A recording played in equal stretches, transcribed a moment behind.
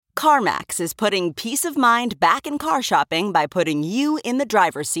CarMax is putting peace of mind back in car shopping by putting you in the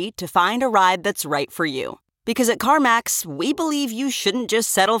driver's seat to find a ride that's right for you. Because at CarMax, we believe you shouldn't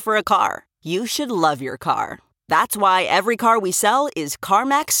just settle for a car. You should love your car. That's why every car we sell is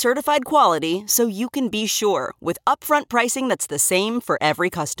CarMax certified quality, so you can be sure with upfront pricing that's the same for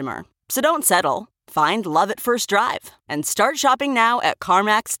every customer. So don't settle. Find love at first drive and start shopping now at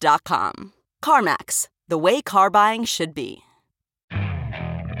CarMax.com. CarMax, the way car buying should be.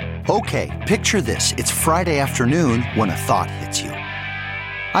 Okay, picture this. It's Friday afternoon when a thought hits you.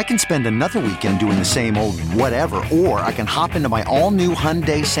 I can spend another weekend doing the same old whatever, or I can hop into my all-new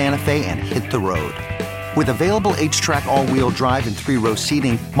Hyundai Santa Fe and hit the road. With available H-Track all-wheel drive and 3-row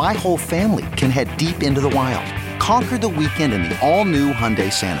seating, my whole family can head deep into the wild. Conquer the weekend in the all-new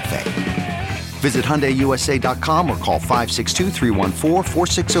Hyundai Santa Fe. Visit HyundaiUSA.com or call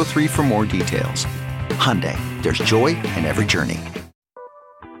 562-314-4603 for more details. Hyundai, there's joy in every journey.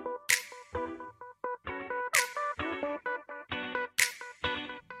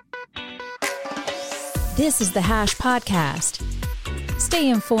 This is the Hash Podcast. Stay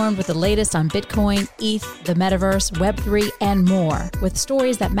informed with the latest on Bitcoin, ETH, the metaverse, Web3, and more with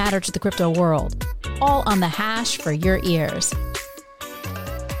stories that matter to the crypto world. All on the Hash for your ears.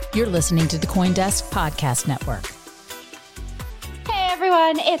 You're listening to the CoinDesk Podcast Network. Hey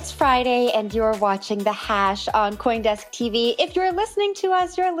everyone, it's Friday and you're watching The Hash on CoinDesk TV. If you're listening to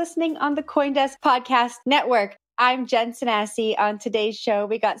us, you're listening on the CoinDesk Podcast Network. I'm Jen Sanasi. On today's show,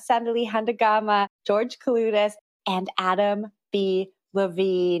 we got Sandali Handagama, George Kalutis, and Adam B.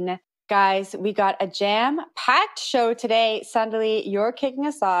 Levine. Guys, we got a jam-packed show today. Sandali, you're kicking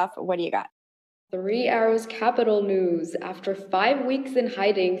us off. What do you got? Three Arrows Capital news. After 5 weeks in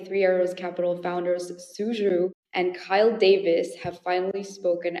hiding, Three Arrows Capital founders Suju and Kyle Davis have finally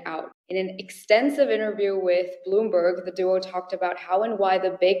spoken out. In an extensive interview with Bloomberg, the duo talked about how and why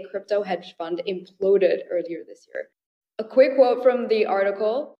the big crypto hedge fund imploded earlier this year. A quick quote from the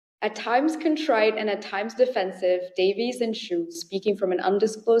article: "At times contrite and at times defensive, Davies and Shu, speaking from an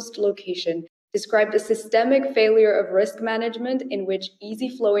undisclosed location, described a systemic failure of risk management in which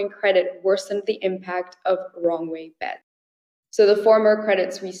easy-flowing credit worsened the impact of wrong-way bets." So the former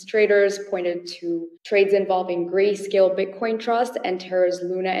Credit Suisse traders pointed to trades involving Grayscale Bitcoin Trust and Terra's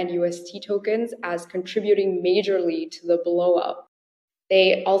Luna and UST tokens as contributing majorly to the blow-up.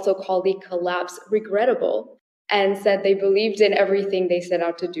 They also called the collapse regrettable and said they believed in everything they set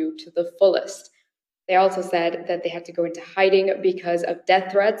out to do to the fullest. They also said that they had to go into hiding because of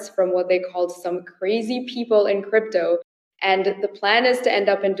death threats from what they called some crazy people in crypto. And the plan is to end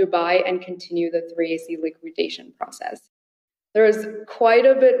up in Dubai and continue the 3AC liquidation process. There's quite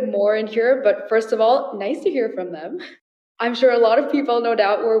a bit more in here, but first of all, nice to hear from them. I'm sure a lot of people, no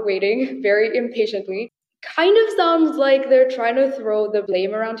doubt, were waiting very impatiently. Kind of sounds like they're trying to throw the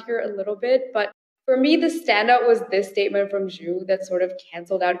blame around here a little bit, but for me, the standout was this statement from Zhu that sort of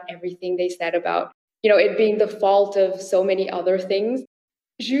canceled out everything they said about, it being the fault of so many other things.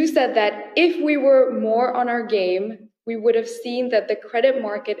 Zhu said that if we were more on our game, we would have seen that the credit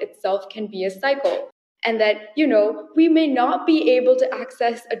market itself can be a cycle. And that, we may not be able to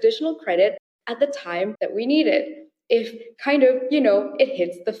access additional credit at the time that we need it, if it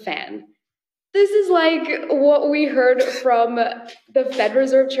hits the fan. This is like what we heard from the Fed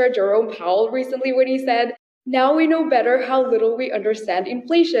Reserve Chair Jerome Powell recently when he said, "Now we know better how little we understand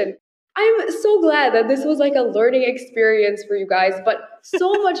inflation." I'm so glad that this was like a learning experience for you guys, but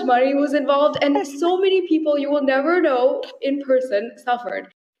so much money was involved and so many people you will never know in person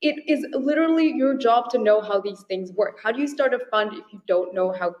suffered. It is literally your job to know how these things work. How do you start a fund if you don't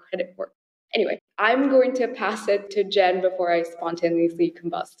know how credit works? Anyway, I'm going to pass it to Jen before I spontaneously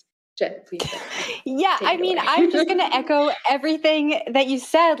combust. Jen, please. Yeah, I'm just going to echo everything that you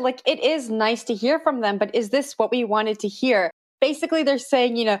said. Like, it is nice to hear from them, but is this what we wanted to hear? Basically, they're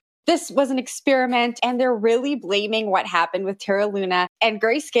saying, this was an experiment, and they're really blaming what happened with Terra Luna and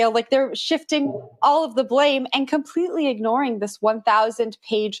Grayscale. Like, they're shifting all of the blame and completely ignoring this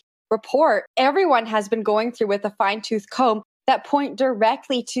 1,000-page report everyone has been going through with a fine-tooth comb that point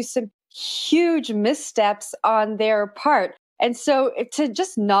directly to some huge missteps on their part. And so to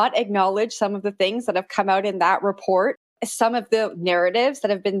just not acknowledge some of the things that have come out in that report, some of the narratives that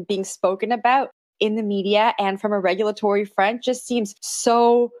have been being spoken about in the media and from a regulatory front just seems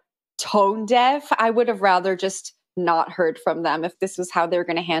so tone deaf. I would have rather just not heard from them if this was how they're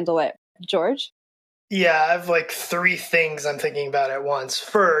going to handle it. George? Yeah, I have like three things I'm thinking about at once.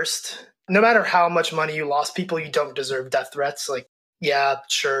 First, no matter how much money you lost, people, you don't deserve death threats. Like, yeah,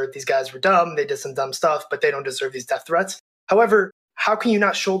 sure, these guys were dumb. They did some dumb stuff, but they don't deserve these death threats. However, how can you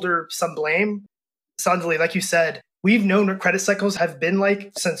not shoulder some blame? Sandali, like you said, We've known what credit cycles have been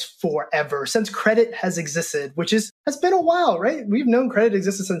like since forever, since credit has existed, has been a while, right? We've known credit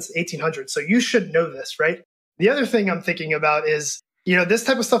existed since 1800. So you should know this, right? The other thing I'm thinking about is, this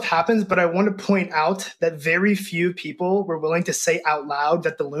type of stuff happens, but I want to point out that very few people were willing to say out loud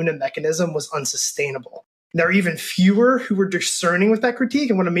that the Luna mechanism was unsustainable. There are even fewer who were discerning with that critique.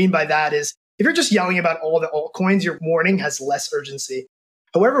 And what I mean by that is, if you're just yelling about all the altcoins, your warning has less urgency.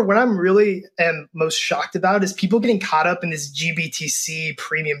 However, what I'm really am most shocked about is people getting caught up in this GBTC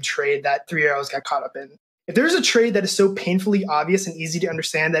premium trade that Three Arrows got caught up in. If there's a trade that is so painfully obvious and easy to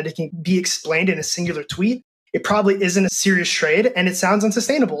understand that it can be explained in a singular tweet, it probably isn't a serious trade and it sounds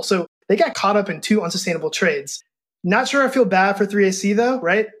unsustainable. So they got caught up in two unsustainable trades. Not sure I feel bad for 3AC though,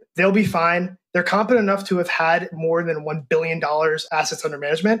 right? They'll be fine. They're competent enough to have had more than $1 billion assets under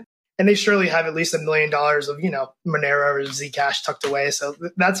management. And they surely have at least $1 million of, Monero or Zcash tucked away. So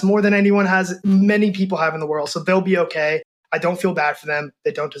that's more than many people have in the world. So they'll be okay. I don't feel bad for them.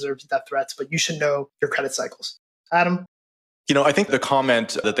 They don't deserve death threats, but you should know your credit cycles. Adam? I think the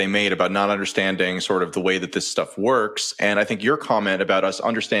comment that they made about not understanding sort of the way that this stuff works, and I think your comment about us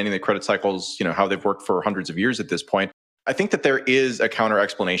understanding the credit cycles, how they've worked for hundreds of years at this point, I think that there is a counter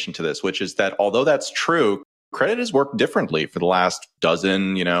explanation to this, which is that although that's true, credit has worked differently for the last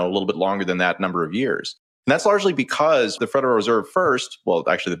dozen, a little bit longer than that number of years. And that's largely because the Federal Reserve first, well,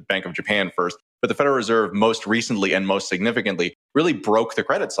 actually the Bank of Japan first, but the Federal Reserve most recently and most significantly really broke the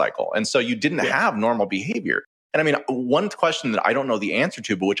credit cycle. And so you didn't have normal behavior. And one question that I don't know the answer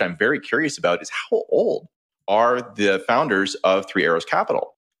to, but which I'm very curious about is how old are the founders of Three Arrows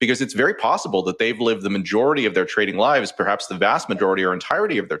Capital? Because it's very possible that they've lived the majority of their trading lives, perhaps the vast majority or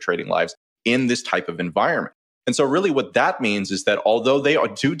entirety of their trading lives in this type of environment. And so really what that means is that although they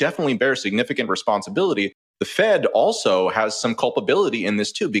do definitely bear significant responsibility, the Fed also has some culpability in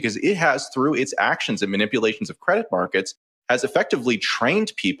this too, because it has, through its actions and manipulations of credit markets, has effectively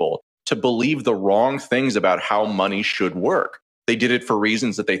trained people to believe the wrong things about how money should work. They did it for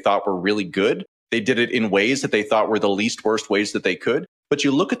reasons that they thought were really good. They did it in ways that they thought were the least worst ways that they could. But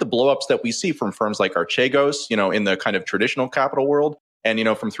you look at the blowups that we see from firms like Archegos, in the kind of traditional capital world, and,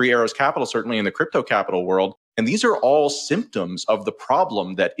 from Three Arrows Capital, certainly in the crypto capital world. And these are all symptoms of the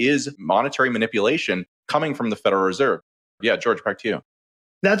problem that is monetary manipulation coming from the Federal Reserve. Yeah, George, back to you.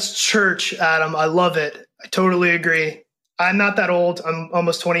 That's church, Adam. I love it. I totally agree. I'm not that old. I'm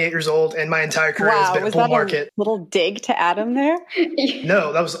almost 28 years old, and my entire career has been a bull market. A little dig to Adam there?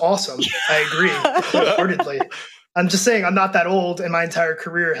 No, that was awesome. I agree wholeheartedly. I'm just saying I'm not that old, and my entire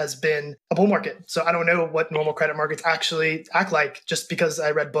career has been a bull market. So I don't know what normal credit markets actually act like. Just because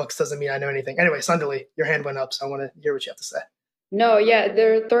I read books doesn't mean I know anything. Anyway, Sandali, your hand went up, so I want to hear what you have to say. No, yeah,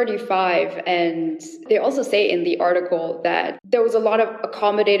 they're 35. And they also say in the article that there was a lot of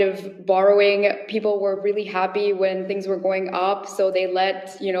accommodative borrowing. People were really happy when things were going up. So they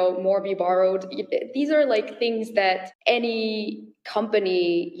let, more be borrowed. These are like things that any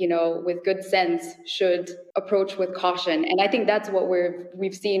company, with good sense should approach with caution. And I think that's what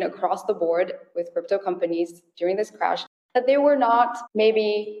we've seen across the board with crypto companies during this crash, that they were not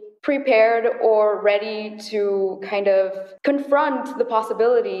maybe prepared or ready to kind of confront the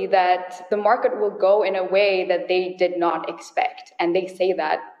possibility that the market will go in a way that they did not expect. And they say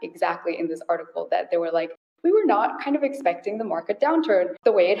that exactly in this article, that they were like, we were not kind of expecting the market downturn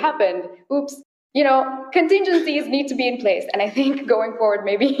the way it happened. Oops. Contingencies need to be in place. And I think going forward,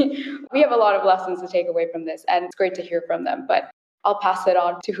 maybe we have a lot of lessons to take away from this. And it's great to hear from them. But I'll pass it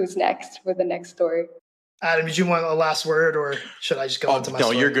on to who's next with the next story. Adam, did you want a last word, or should I just go on to my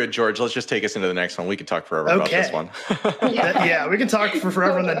story? No, you're good, George. Let's just take us into the next one. We could talk forever about this one. Yeah, we can talk for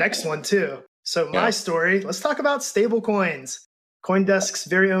forever on the next one, too. So my story, let's talk about stable coins. CoinDesk's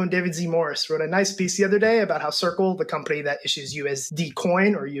very own David Z. Morris wrote a nice piece the other day about how Circle, the company that issues USD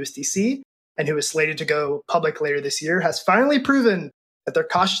coin or USDC, and who is slated to go public later this year, has finally proven that their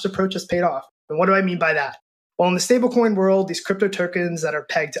cautious approach has paid off. And what do I mean by that? Well, in the stablecoin world, these crypto tokens that are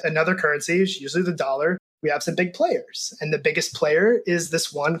pegged to another currency, usually the dollar, we have some big players. And the biggest player is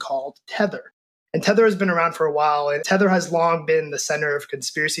this one called Tether. And Tether has been around for a while. And Tether has long been the center of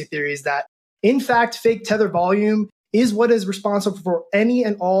conspiracy theories that, in fact, fake Tether volume is what is responsible for any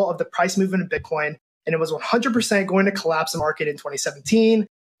and all of the price movement of Bitcoin. And it was 100% going to collapse the market in 2017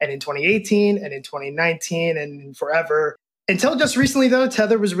 and in 2018 and in 2019 and forever. Until just recently, though,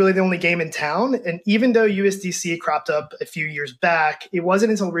 Tether was really the only game in town. And even though USDC cropped up a few years back, it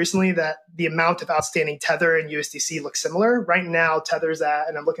wasn't until recently that the amount of outstanding Tether and USDC looks similar. Right now, Tether's at,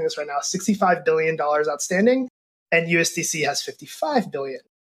 and I'm looking at this right now, $65 billion outstanding, and USDC has $55 billion.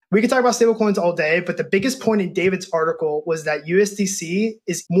 We could talk about stablecoins all day, but the biggest point in David's article was that USDC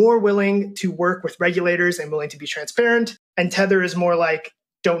is more willing to work with regulators and willing to be transparent, and Tether is more like,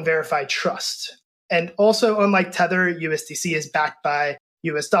 don't verify, trust. And also, unlike Tether, USDC is backed by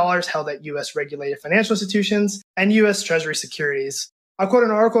US dollars held at US regulated financial institutions and US Treasury securities. I'll quote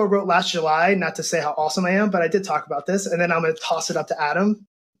an article I wrote last July, not to say how awesome I am, but I did talk about this, and then I'm going to toss it up to Adam.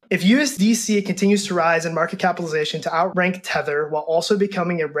 If USDC continues to rise in market capitalization to outrank Tether while also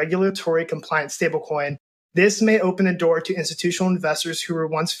becoming a regulatory compliant stablecoin, this may open the door to institutional investors who were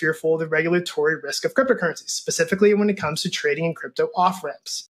once fearful of the regulatory risk of cryptocurrencies, specifically when it comes to trading in crypto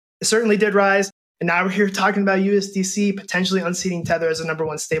off-ramps. It certainly did rise, and now we're here talking about USDC potentially unseating Tether as the number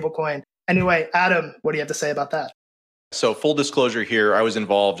one stablecoin. Anyway, Adam, what do you have to say about that? So full disclosure here, I was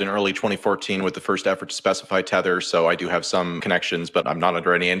involved in early 2014 with the first effort to specify Tether. So I do have some connections, but I'm not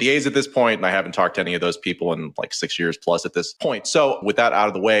under any NDAs at this point, and I haven't talked to any of those people in like 6 years plus at this point. So with that out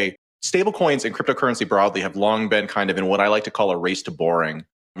of the way, stablecoins and cryptocurrency broadly have long been kind of in what I like to call a race to boring.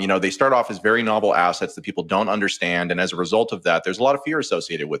 You know, they start off as very novel assets that people don't understand. And as a result of that, there's a lot of fear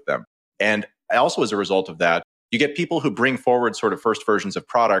associated with them. And also as a result of that, you get people who bring forward sort of first versions of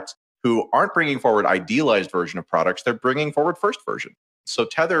products who aren't bringing forward idealized version of products, they're bringing forward first version. So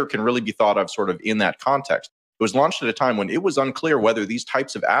Tether can really be thought of sort of in that context. It was launched at a time when it was unclear whether these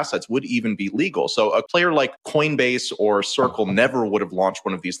types of assets would even be legal. So a player like Coinbase or Circle never would have launched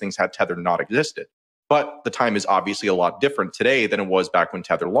one of these things had Tether not existed. But the time is obviously a lot different today than it was back when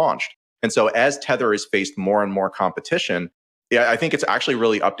Tether launched. And so as Tether has faced more and more competition, I think it's actually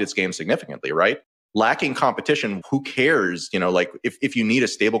really upped its game significantly, right? Lacking competition, who cares? You know, like if you need a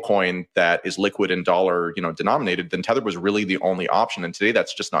stable coin that is liquid and dollar, denominated, then Tether was really the only option. And today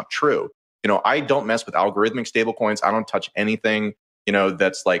that's just not true. You know, I don't mess with algorithmic stable coins. I don't touch anything,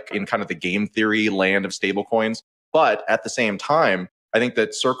 that's like in kind of the game theory land of stable coins. But at the same time, I think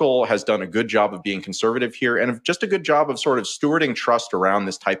that Circle has done a good job of being conservative here and just a good job of sort of stewarding trust around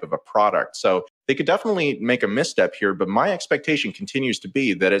this type of a product. So they could definitely make a misstep here. But my expectation continues to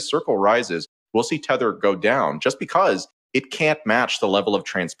be that as Circle rises, we'll see Tether go down just because it can't match the level of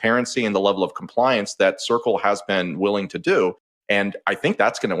transparency and the level of compliance that Circle has been willing to do. And I think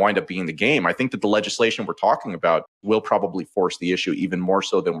that's going to wind up being the game. I think that the legislation we're talking about will probably force the issue even more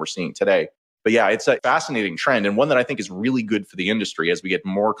so than we're seeing today. But yeah, it's a fascinating trend and one that I think is really good for the industry as we get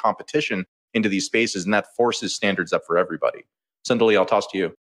more competition into these spaces, and that forces standards up for everybody. Sindali, I'll toss to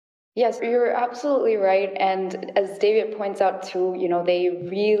you. Yes, you're absolutely right. And as David points out too, they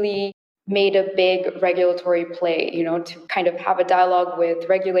really made a big regulatory play, to kind of have a dialogue with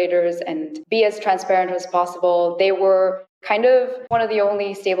regulators and be as transparent as possible. They were kind of one of the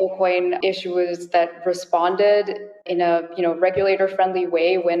only stablecoin issuers that responded in a, regulator-friendly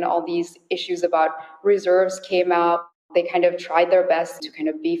way when all these issues about reserves came out. They kind of tried their best to kind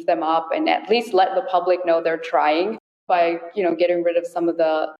of beef them up and at least let the public know they're trying by, getting rid of some of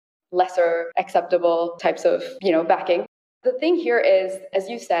the lesser acceptable types of, backing. The thing here is, as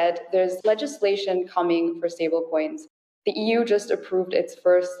you said, there's legislation coming for stablecoins. The EU just approved its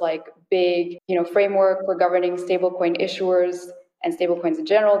first big, framework for governing stablecoin issuers and stablecoins in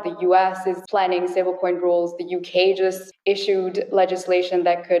general. The US is planning stablecoin rules. The UK just issued legislation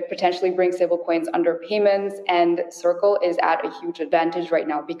that could potentially bring stablecoins under payments. And Circle is at a huge advantage right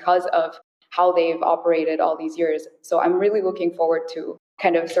now because of how they've operated all these years. So I'm really looking forward to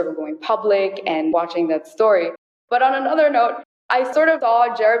kind of Circle going public and watching that story. But on another note, I sort of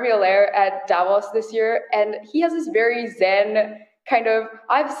saw Jeremy Allaire at Davos this year, and he has this very zen kind of,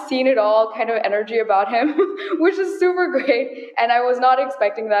 I've seen it all kind of energy about him, which is super great. And I was not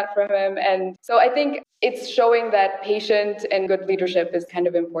expecting that from him. And so I think it's showing that patient and good leadership is kind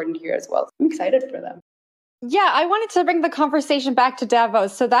of important here as well. I'm excited for them. Yeah, I wanted to bring the conversation back to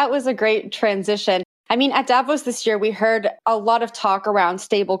Davos. So that was a great transition. I mean, at Davos this year, we heard a lot of talk around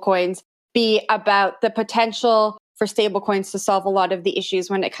stablecoins be about the potential for stablecoins to solve a lot of the issues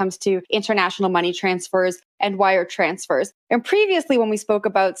when it comes to international money transfers and wire transfers. And previously, when we spoke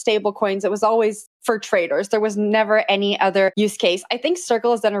about stablecoins, it was always for traders. There was never any other use case. I think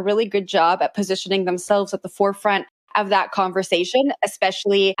Circle has done a really good job at positioning themselves at the forefront of that conversation,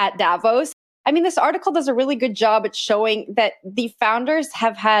 especially at Davos. I mean, this article does a really good job at showing that the founders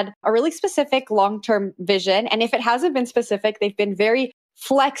have had a really specific long-term vision. And if it hasn't been specific, they've been very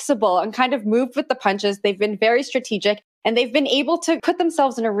flexible and kind of moved with the punches. They've been very strategic and they've been able to put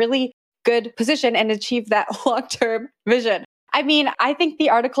themselves in a really good position and achieve that long-term vision. I mean, I think the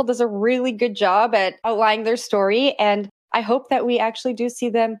article does a really good job at outlining their story. And I hope that we actually do see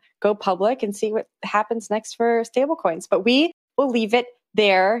them go public and see what happens next for stablecoins. But we will leave it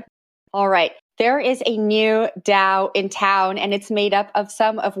there. All right. There is a new DAO in town, and it's made up of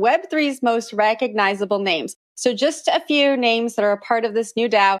some of Web3's most recognizable names. So just a few names that are a part of this new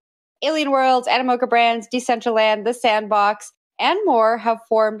DAO. Alien Worlds, Animoca Brands, Decentraland, The Sandbox, and more have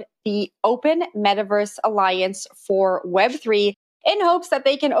formed the Open Metaverse Alliance for Web3 in hopes that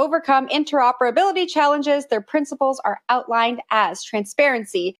they can overcome interoperability challenges. Their principles are outlined as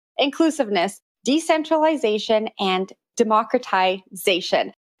transparency, inclusiveness, decentralization, and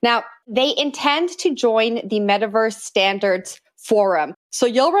democratization. Now, they intend to join the Metaverse Standards Forum. So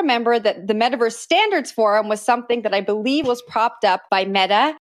you'll remember that the Metaverse Standards Forum was something that I believe was propped up by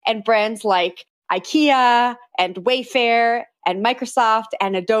Meta and brands like IKEA and Wayfair and Microsoft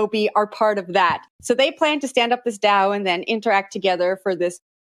and Adobe are part of that. So they plan to stand up this DAO and then interact together for this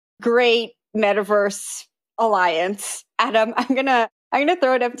great Metaverse alliance. Adam, I'm gonna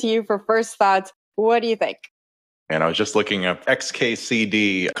throw it up to you for first thoughts. What do you think? And I was just looking up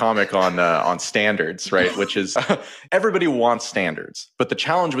XKCD comic on standards, right? Which is everybody wants standards. But the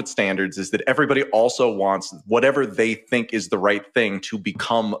challenge with standards is that everybody also wants whatever they think is the right thing to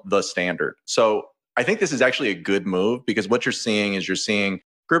become the standard. So I think this is actually a good move because what you're seeing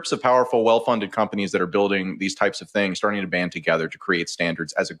groups of powerful, well-funded companies that are building these types of things starting to band together to create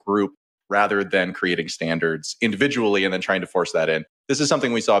standards as a group rather than creating standards individually and then trying to force that in. This is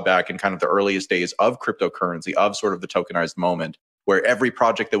something we saw back in kind of the earliest days of cryptocurrency, of sort of the tokenized moment, where every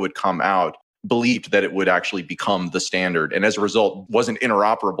project that would come out believed that it would actually become the standard. And as a result, wasn't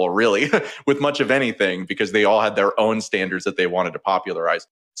interoperable really with much of anything because they all had their own standards that they wanted to popularize.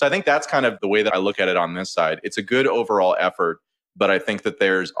 So I think that's kind of the way that I look at it on this side. It's a good overall effort, but I think that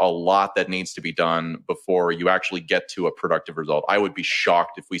there's a lot that needs to be done before you actually get to a productive result. I would be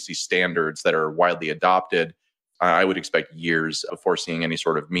shocked if we see standards that are widely adopted. I would expect years before seeing any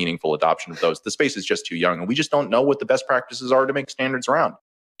sort of meaningful adoption of those. The space is just too young, and we just don't know what the best practices are to make standards around.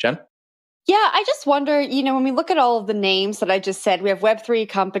 Jen? Yeah, I just wonder, when we look at all of the names that I just said, we have Web3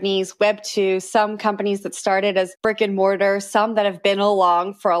 companies, Web2, some companies that started as brick and mortar, some that have been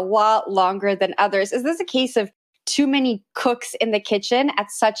along for a lot longer than others. Is this a case of too many cooks in the kitchen at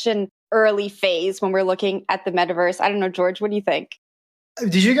such an early phase when we're looking at the metaverse? I don't know, George, what do you think?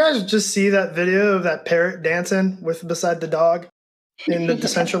 Did you guys just see that video of that parrot dancing beside the dog in the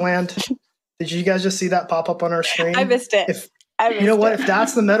Decentraland? Did you guys just see that pop up on our screen? I missed it. You know what? If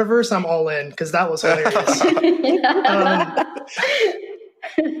that's the metaverse, I'm all in because that was hilarious.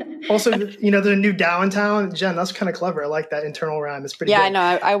 Also, there's a new DAO in town. Jen, that's kind of clever. I like that internal rhyme. It's pretty good. Yeah, I know.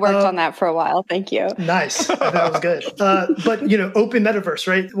 I worked on that for a while. Thank you. Nice. That was good. But, open metaverse,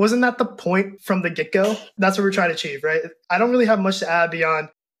 right? Wasn't that the point from the get-go? That's what we're trying to achieve, right? I don't really have much to add beyond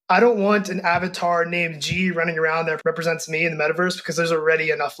I don't want an avatar named G running around that represents me in the metaverse because there's already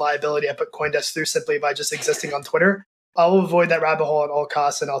enough liability I put CoinDesk through simply by just existing on Twitter. I'll avoid that rabbit hole at all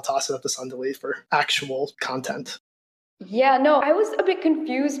costs and I'll toss it up to Sundali for actual content. Yeah, no, I was a bit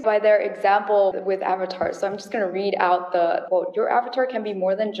confused by their example with avatars. So I'm just going to read out the quote. Your avatar can be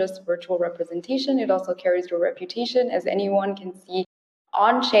more than just virtual representation. It also carries your reputation, as anyone can see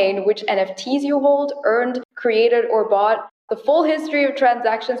on-chain which NFTs you hold, earned, created, or bought, the full history of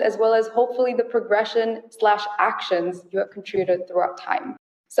transactions, as well as hopefully the progression/actions you have contributed throughout time.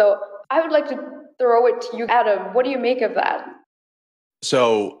 So I would like to throw it to you, Adam. What do you make of that?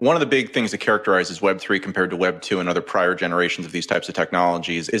 So one of the big things that characterizes Web3 compared to Web2 and other prior generations of these types of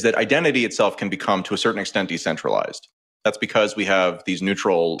technologies is that identity itself can become, to a certain extent, decentralized. That's because we have these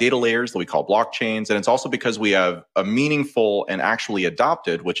neutral data layers that we call blockchains. And it's also because we have a meaningful and actually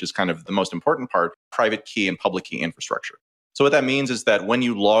adopted, which is kind of the most important part, private key and public key infrastructure. So what that means is that when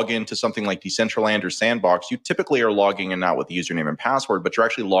you log into something like Decentraland or Sandbox, you typically are logging in not with the username and password, but you're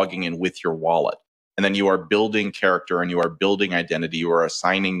actually logging in with your wallet. And then you are building character and you are building identity. You are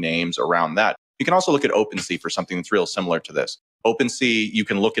assigning names around that. You can also look at OpenSea for something that's real similar to this. OpenSea, you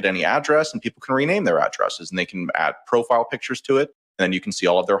can look at any address and people can rename their addresses and they can add profile pictures to it. And then you can see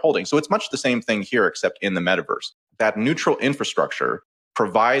all of their holdings. So it's much the same thing here, except in the metaverse. That neutral infrastructure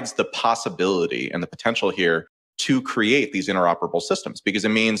provides the possibility and the potential here to create these interoperable systems, because it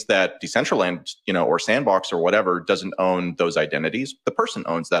means that Decentraland, or Sandbox or whatever doesn't own those identities. The person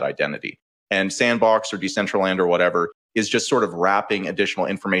owns that identity. And Sandbox or Decentraland or whatever is just sort of wrapping additional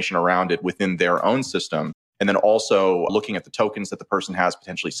information around it within their own system. And then also looking at the tokens that the person has,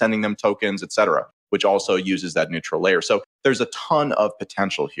 potentially sending them tokens, et cetera, which also uses that neutral layer. So there's a ton of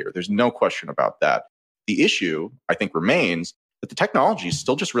potential here. There's no question about that. The issue, I think, remains that the technology is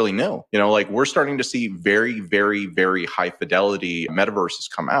still just really new. We're starting to see very, very, very high fidelity metaverses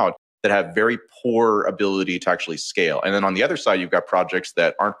come out that have very poor ability to actually scale. And then on the other side, you've got projects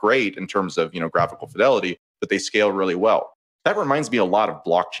that aren't great in terms of, graphical fidelity, but they scale really well. That reminds me a lot of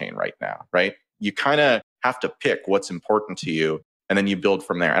blockchain right now, right? you kind of have to pick what's important to you, and then you build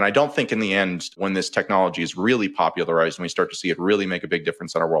from there. And I don't think in the end, when this technology is really popularized and we start to see it really make a big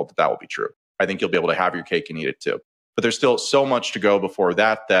difference in our world, that will be true. I think you'll be able to have your cake and eat it too. But there's still so much to go before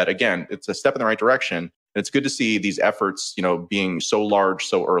that again, it's a step in the right direction. And it's good to see these efforts, being so large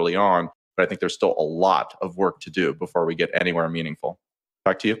so early on. But I think there's still a lot of work to do before we get anywhere meaningful.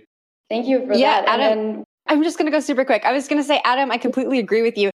 Back to you. Thank you for that. Adam, I'm just going to go super quick. I was going to say, Adam, I completely agree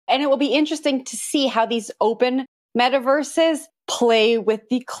with you. And it will be interesting to see how these open metaverses play with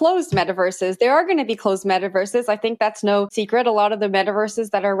the closed metaverses. There are going to be closed metaverses. I think that's no secret. A lot of the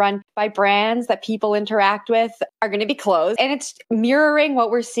metaverses that are run by brands that people interact with are going to be closed. And it's mirroring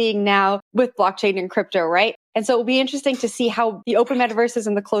what we're seeing now with blockchain and crypto, right? And so it'll be interesting to see how the open metaverses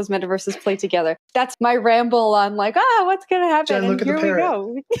and the closed metaverses play together. That's my ramble on what's going to happen? Jen, look and at here we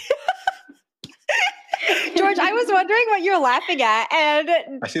go. George, I was wondering what you're laughing at, and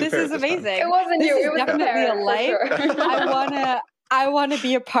this is amazing. It wasn't you. It was definitely a life sure. I want to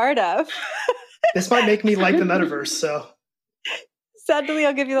be a part of. This might make me like the metaverse. So, Suddenly,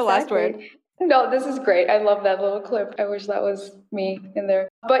 I'll give you the last word. No, this is great. I love that little clip. I wish that was me in there.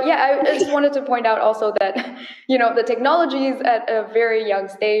 But yeah, I just wanted to point out also that, the technology is at a very young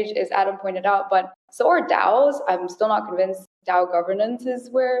stage, as Adam pointed out, but so are DAOs. I'm still not convinced DAO governance is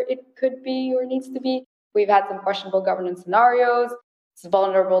where it could be or needs to be. We've had some questionable governance scenarios. It's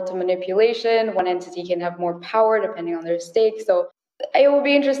vulnerable to manipulation. One entity can have more power depending on their stake. So it will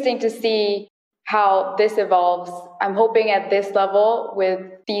be interesting to see how this evolves. I'm hoping at this level, with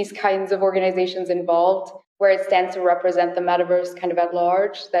these kinds of organizations involved, where it stands to represent the metaverse kind of at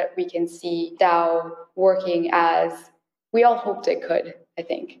large, that we can see DAO working as we all hoped it could, I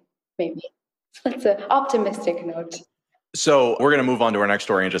think, maybe. That's an optimistic note. So we're going to move on to our next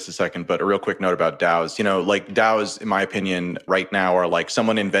story in just a second, but a real quick note about DAOs. DAOs, in my opinion, right now are like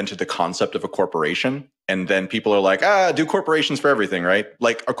someone invented the concept of a corporation, and then people are like, do corporations for everything, right?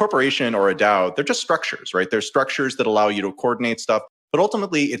 Like a corporation or a DAO, they're just structures, right? They're structures that allow you to coordinate stuff, but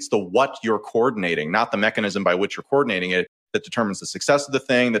ultimately it's the what you're coordinating, not the mechanism by which you're coordinating it, that determines the success of the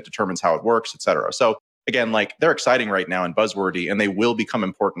thing, that determines how it works, et cetera. So again, they're exciting right now and buzzwordy, and they will become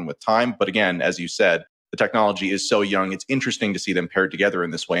important with time. But again, as you said, the technology is so young, it's interesting to see them paired together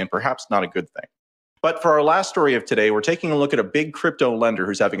in this way, and perhaps not a good thing. But for our last story of today, we're taking a look at a big crypto lender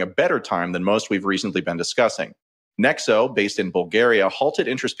who's having a better time than most we've recently been discussing. Nexo, based in Bulgaria, halted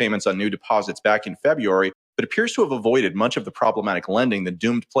interest payments on new deposits back in February, but appears to have avoided much of the problematic lending that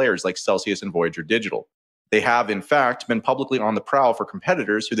doomed players like Celsius and Voyager Digital. They have, in fact, been publicly on the prowl for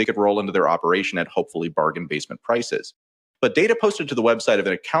competitors who they could roll into their operation at hopefully bargain basement prices. But data posted to the website of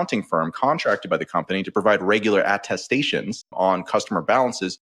an accounting firm contracted by the company to provide regular attestations on customer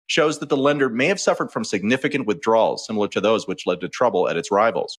balances shows that the lender may have suffered from significant withdrawals, similar to those which led to trouble at its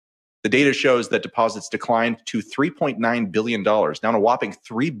rivals. The data shows that deposits declined to $3.9 billion, down a whopping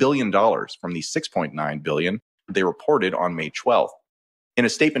 $3 billion from the $6.9 billion they reported on May 12th. In a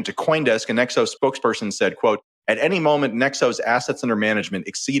statement to CoinDesk, a Nexo spokesperson said, quote, "At any moment, Nexo's assets under management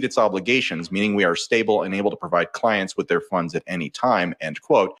exceed its obligations, meaning we are stable and able to provide clients with their funds at any time," end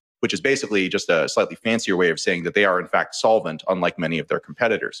quote, which is basically just a slightly fancier way of saying that they are in fact solvent, unlike many of their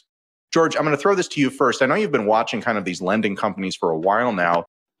competitors. George, I'm going to throw this to you first. I know you've been watching kind of these lending companies for a while now.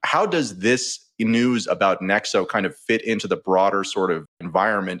 How does this news about Nexo kind of fit into the broader sort of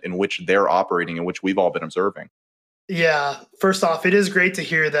environment in which they're operating and which we've all been observing? Yeah, first off, it is great to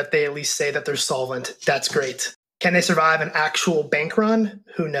hear that they at least say that they're solvent. That's great. Can they survive an actual bank run?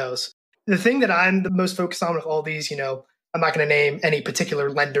 Who knows? The thing that I'm the most focused on with all these, I'm not going to name any particular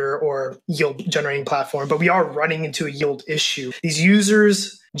lender or yield generating platform, but we are running into a yield issue. These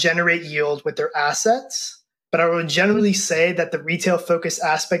users generate yield with their assets, but I would generally say that the retail focused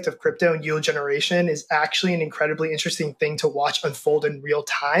aspect of crypto and yield generation is actually an incredibly interesting thing to watch unfold in real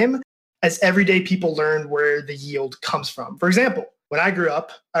time as everyday people learn where the yield comes from. For example, when I grew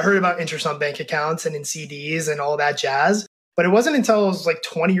up, I heard about interest on bank accounts and in CDs and all that jazz, but it wasn't until I was like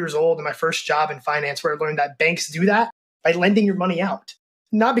 20 years old in my first job in finance where I learned that banks do that by lending your money out.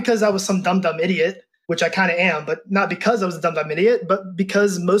 Not because I was some dumb idiot, which I kind of am, but not because I was a dumb idiot, but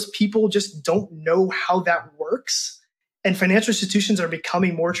because most people just don't know how that works. And financial institutions are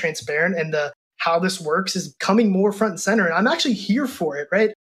becoming more transparent, and how this works is coming more front and center. And I'm actually here for it,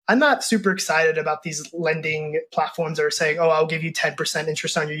 right? I'm not super excited about these lending platforms that are saying, oh, I'll give you 10%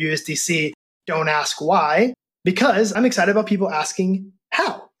 interest on your USDC. Don't ask why, because I'm excited about people asking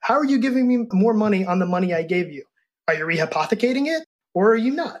how. How are you giving me more money on the money I gave you? Are you rehypothecating it or are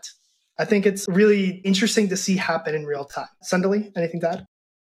you not? I think it's really interesting to see happen in real time. Sundali, anything to add?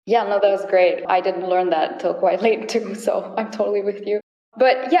 Yeah, no, that was great. I didn't learn that until quite late too, so I'm totally with you.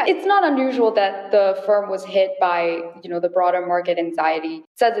 But yeah, it's not unusual that the firm was hit by, the broader market anxiety. It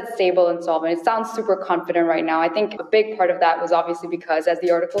says it's stable and solvent. It sounds super confident right now. I think a big part of that was obviously because, as the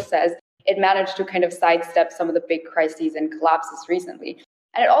article says, it managed to kind of sidestep some of the big crises and collapses recently.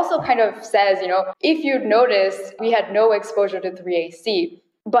 And it also kind of says, if you'd noticed, we had no exposure to 3AC.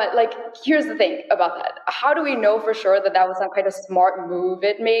 But here's the thing about that. How do we know for sure that was some kind of smart move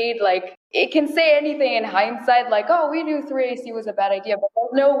it made? It can say anything in hindsight, we knew 3AC was a bad idea, but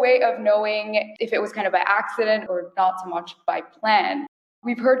there's no way of knowing if it was kind of by accident or not so much by plan.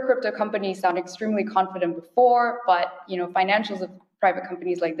 We've heard crypto companies sound extremely confident before, but, financials of private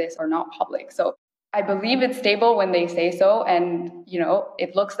companies like this are not public. So I believe it's stable when they say so, and,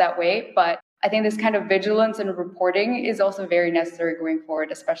 it looks that way, but I think this kind of vigilance and reporting is also very necessary going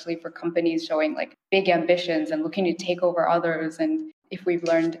forward, especially for companies showing big ambitions and looking to take over others, and if we've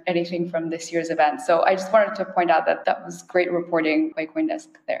learned anything from this year's event. So I just wanted to point out that was great reporting by CoinDesk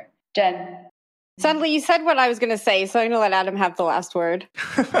there. Jen? Suddenly you said what I was going to say, so I'm going to let Adam have the last word.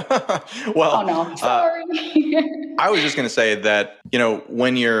 Well, oh no, sorry. I was just going to say that,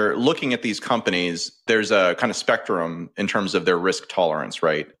 when you're looking at these companies, there's a kind of spectrum in terms of their risk tolerance,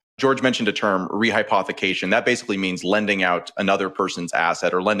 right? George mentioned a term, rehypothecation. That basically means lending out another person's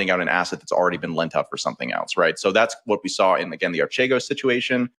asset or lending out an asset that's already been lent out for something else, right? So that's what we saw in, again, the Archegos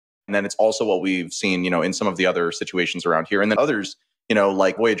situation. And then it's also what we've seen, in some of the other situations around here. And then others,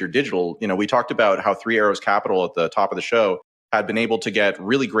 like Voyager Digital, we talked about how Three Arrows Capital at the top of the show had been able to get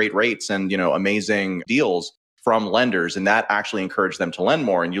really great rates and, amazing deals from lenders. And that actually encouraged them to lend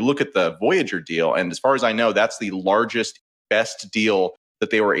more. And you look at the Voyager deal, and as far as I know, that's the largest, best deal that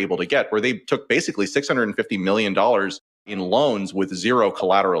they were able to get, where they took basically $650 million in loans with zero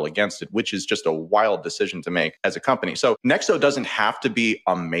collateral against it, which is just a wild decision to make as a company. So Nexo doesn't have to be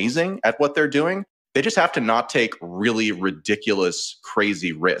amazing at what they're doing. They just have to not take really ridiculous,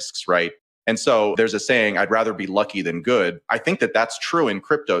 crazy risks, right? And so there's a saying, I'd rather be lucky than good. I think that that's true in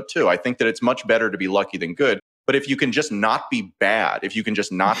crypto too. I think that it's much better to be lucky than good. But if you can just not be bad, if you can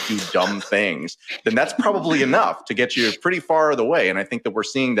just not do dumb things, then that's probably enough to get you pretty far the way. And I think that we're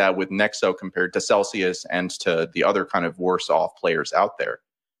seeing that with Nexo compared to Celsius and to the other kind of worse off players out there.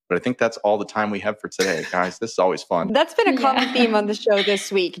 But I think that's all the time we have for today, guys. This is always fun. That's been a common theme on the show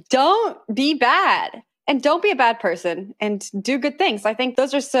this week. Don't be bad. And don't be a bad person, and do good things. I think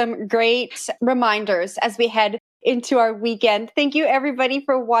those are some great reminders as we head into our weekend. Thank you, everybody,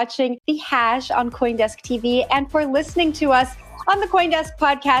 for watching The Hash on CoinDesk TV and for listening to us on the CoinDesk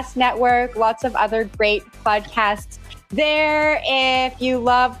Podcast Network. Lots of other great podcasts there. If you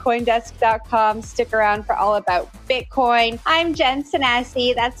love CoinDesk.com, stick around for all about Bitcoin. I'm Jen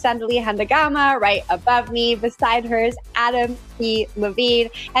Sanasi. That's Sandali Handagama right above me. Beside her is Adam P. Levine.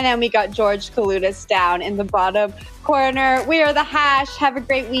 And then we got George Kalutis down in the bottom corner. We are The Hash. Have a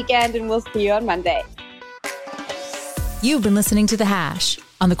great weekend, and we'll see you on Monday. You've been listening to The Hash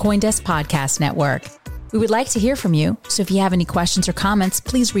on the CoinDesk Podcast Network. We would like to hear from you, so if you have any questions or comments,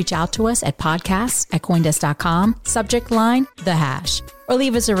 please reach out to us at podcasts@coindesk.com, subject line, The Hash, or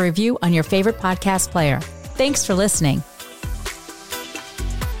leave us a review on your favorite podcast player. Thanks for listening.